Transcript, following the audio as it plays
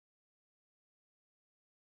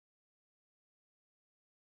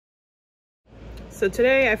So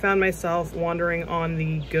today I found myself wandering on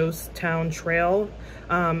the Ghost Town Trail,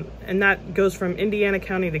 and that goes from Indiana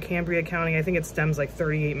County to Cambria County. I think it stems like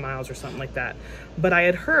 38 miles or something like that. But I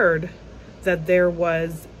had heard that there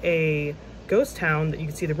was a ghost town that you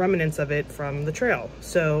could see the remnants of it from the trail.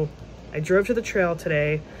 So I drove to the trail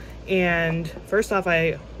today, and first off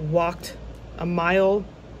I walked a mile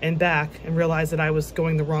and back and realized that I was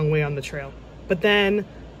going the wrong way on the trail. But then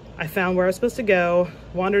I found where I was supposed to go,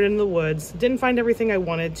 wandered into the woods, didn't find everything I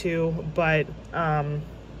wanted to, but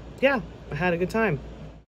yeah, I had a good time.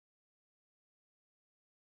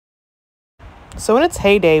 So in its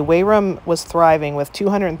heyday, Wehrum was thriving with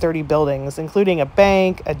 230 buildings, including a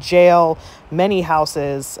bank, a jail, many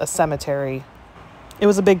houses, a cemetery. It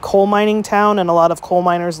was a big coal mining town, and a lot of coal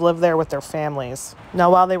miners lived there with their families.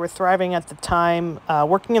 Now, while they were thriving at the time,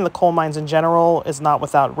 working in the coal mines in general is not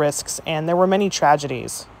without risks, and there were many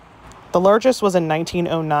tragedies. The largest was in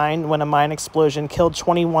 1909 when a mine explosion killed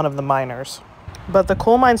 21 of the miners. But the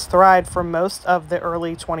coal mines thrived for most of the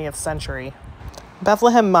early 20th century.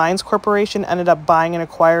 Bethlehem Mines Corporation ended up buying and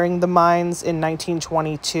acquiring the mines in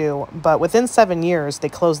 1922, but within 7 years they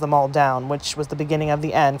closed them all down, which was the beginning of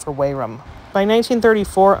the end for Wehrum. By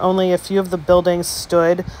 1934, only a few of the buildings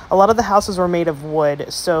stood. A lot of the houses were made of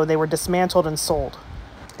wood, so they were dismantled and sold.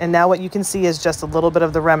 And now what you can see is just a little bit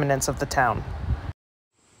of the remnants of the town.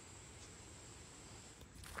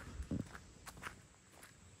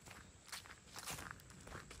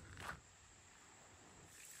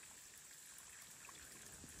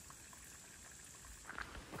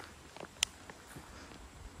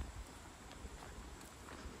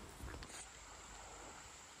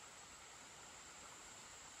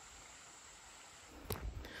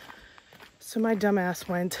 So my dumbass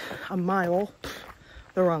went a mile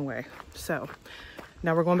the wrong way. So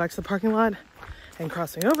now we're going back to the parking lot and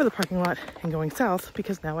crossing over the parking lot and going south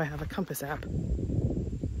because now I have a compass app.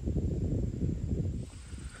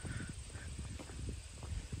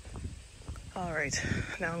 All right,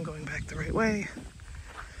 now I'm going back the right way.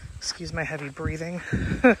 Excuse my heavy breathing.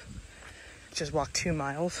 Just walked 2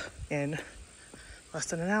 miles in less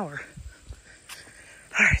than an hour.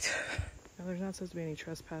 All right. Now there's not supposed to be any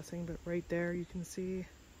trespassing, but right there you can see,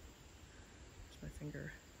 there's my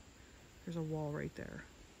finger, there's a wall right there.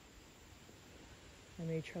 I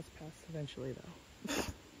may trespass eventually though.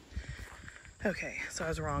 Okay, so I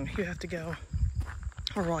was wrong. You have to go,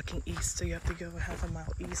 we're walking east, so you have to go 1/2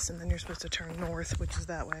 mile east and then you're supposed to turn north, which is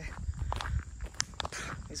that way.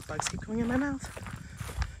 These bugs keep going in my mouth.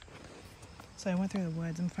 So I went through the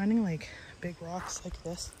woods. I'm finding like big rocks like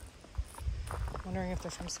this. Wondering if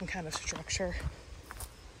they're from some kind of structure.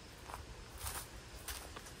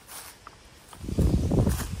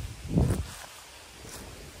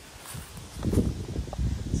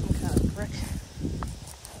 Some kind of brick. I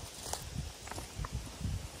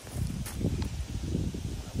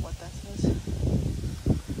don't know what that says.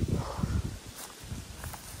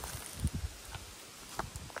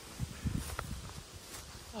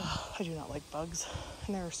 Oh, I do not like bugs,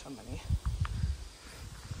 and there are so many.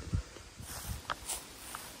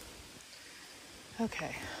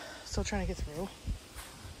 Okay, still trying to get through.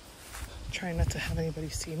 Trying not to have anybody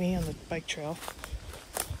see me on the bike trail.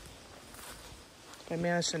 If I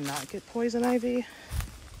manage to not get poison ivy,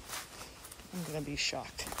 I'm gonna be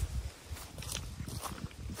shocked.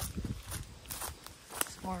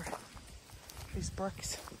 Some more of these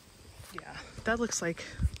bricks. Yeah, that looks like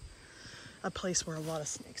a place where a lot of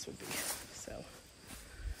snakes would be. So,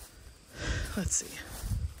 let's see.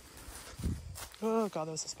 Oh God,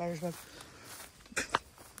 that was a spider's web.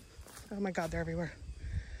 Oh my God, they're everywhere.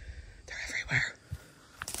 They're everywhere.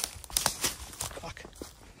 Fuck.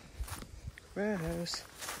 Gross.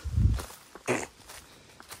 Oh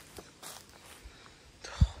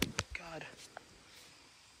God.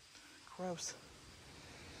 Gross.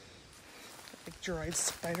 Got like dried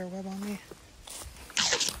spider web on me.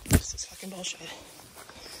 This is fucking bullshit.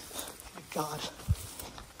 Oh my God.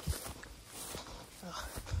 Ugh.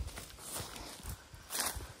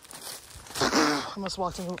 I almost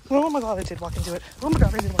walked into it. Oh my God, I did walk into it. Oh my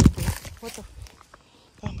God, I did walk into it. What the?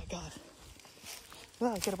 Oh my God.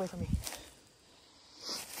 Oh, get away from me.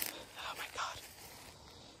 Oh my God.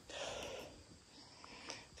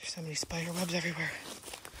 There's so many spider webs everywhere.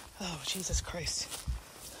 Oh, Jesus Christ.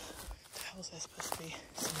 What the hell is that supposed to be?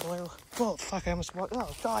 Some Blair... Whoa, fuck, I almost walked...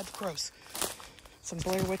 Oh, God, gross. Some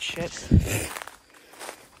Blair Witch shit.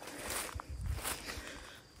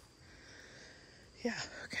 Yeah,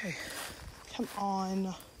 okay. Come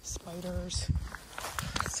on, spiders.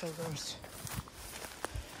 It's so gross.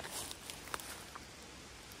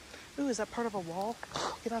 Ooh, is that part of a wall?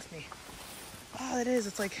 Get off me. Oh, it is.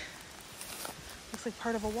 It's like looks like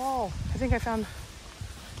part of a wall. I think I found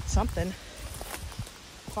something.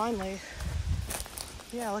 Finally.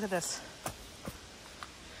 Yeah, look at this.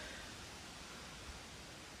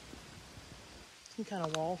 Some kind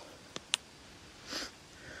of wall.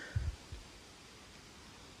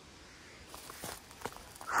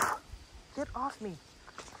 Get off me.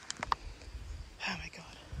 Oh my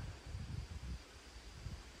God.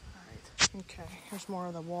 All right. Okay, here's more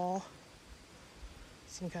of the wall.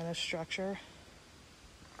 Some kind of structure.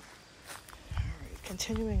 All right,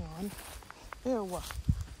 continuing on. Ew.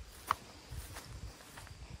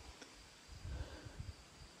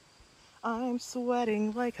 I'm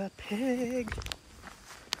sweating like a pig.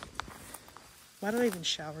 Why did I even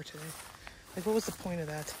shower today? Like, what was the point of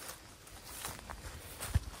that?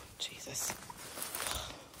 Jesus.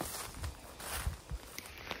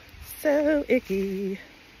 So icky.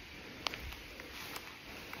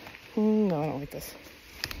 No, I don't like this.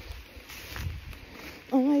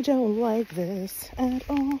 I don't like this at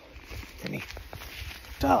all. Give me.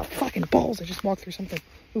 Oh, fucking balls. I just walked through something.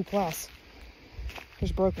 Ooh, glass.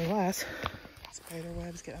 There's broken glass. Spider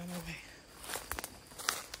webs, get out of my way.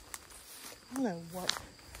 I don't know what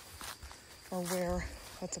or where,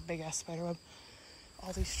 that's a big ass spider web,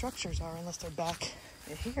 all these structures are, unless they're back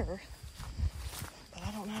in here. But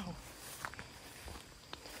I don't know.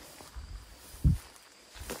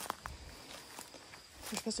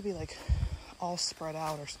 They're supposed to be like all spread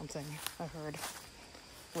out or something, I heard,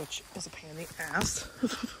 which is a pain in the ass.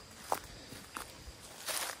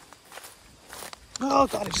 Oh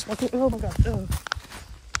God, I just walked in. Oh my God. Oh.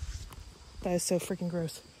 That is so freaking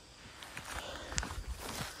gross.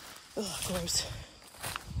 Ugh, gross.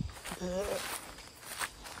 Ugh.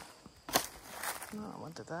 No,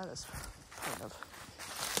 what did that as part of?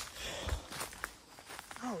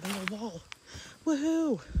 Oh, there's a wall.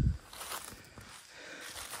 Woohoo!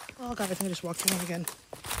 Oh God, I think I just walked through one again.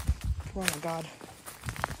 Oh my God.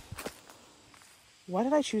 Why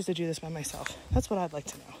did I choose to do this by myself? That's what I'd like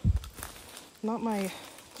to know. Not my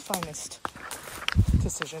finest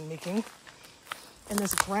decision making. And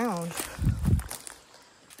this ground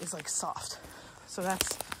is like soft. So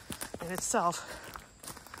that's in itself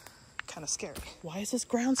kind of scary. Why is this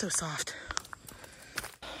ground so soft?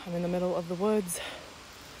 I'm in the middle of the woods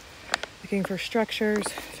looking for structures.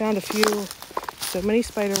 Found a few. So many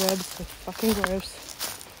spider webs. It's fucking gross.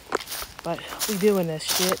 But we doing this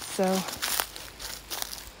shit, so let's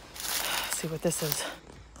see what this is.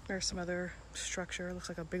 There's some other structure. It looks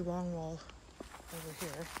like a big long wall over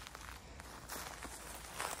here.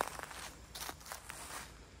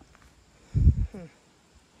 I'm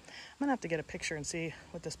gonna have to get a picture and see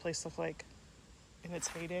what this place looked like in its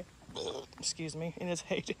heyday. Excuse me, in its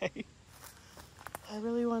heyday. I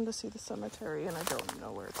really wanted to see the cemetery and I don't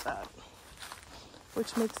know where it's at,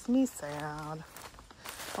 which makes me sad.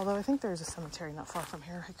 Although I think there's a cemetery not far from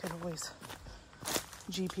here. I could always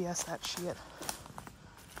GPS that shit.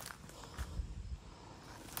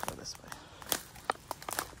 Go this way.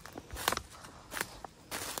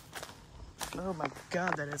 Oh my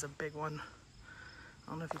God, that is a big one. I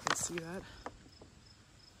don't know if you can see that.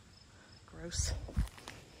 Gross.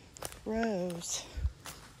 Gross.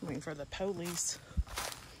 I'm waiting for the police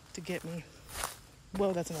to get me.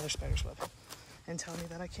 Whoa, that's another spider's web. And tell me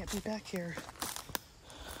that I can't be back here.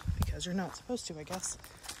 Because you're not supposed to, I guess.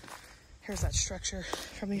 Here's that structure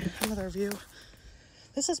from another view.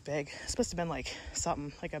 This is big. It's supposed to have been like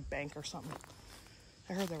something, like a bank or something.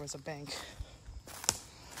 I heard there was a bank.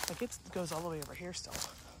 Like it goes all the way over here still.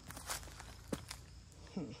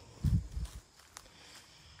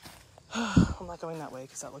 I'm not going that way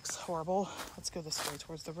because that looks horrible. Let's go this way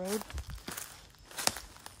towards the road.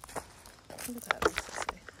 Look at that.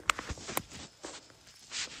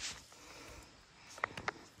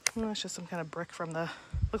 Oh, that's just some kind of brick from the,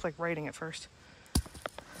 looked like writing at first.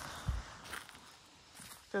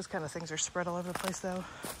 Those kind of things are spread all over the place though.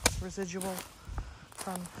 Residual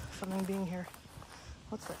from something being here.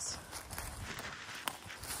 What's this?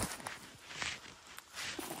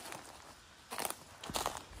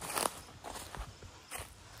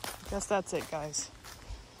 I guess that's it, guys.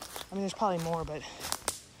 I mean, there's probably more, but I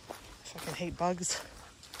fucking hate bugs.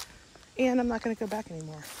 And I'm not going to go back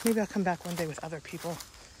anymore. Maybe I'll come back one day with other people,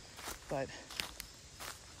 but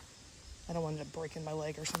I don't want to break my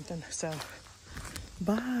leg or something. So,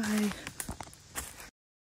 bye.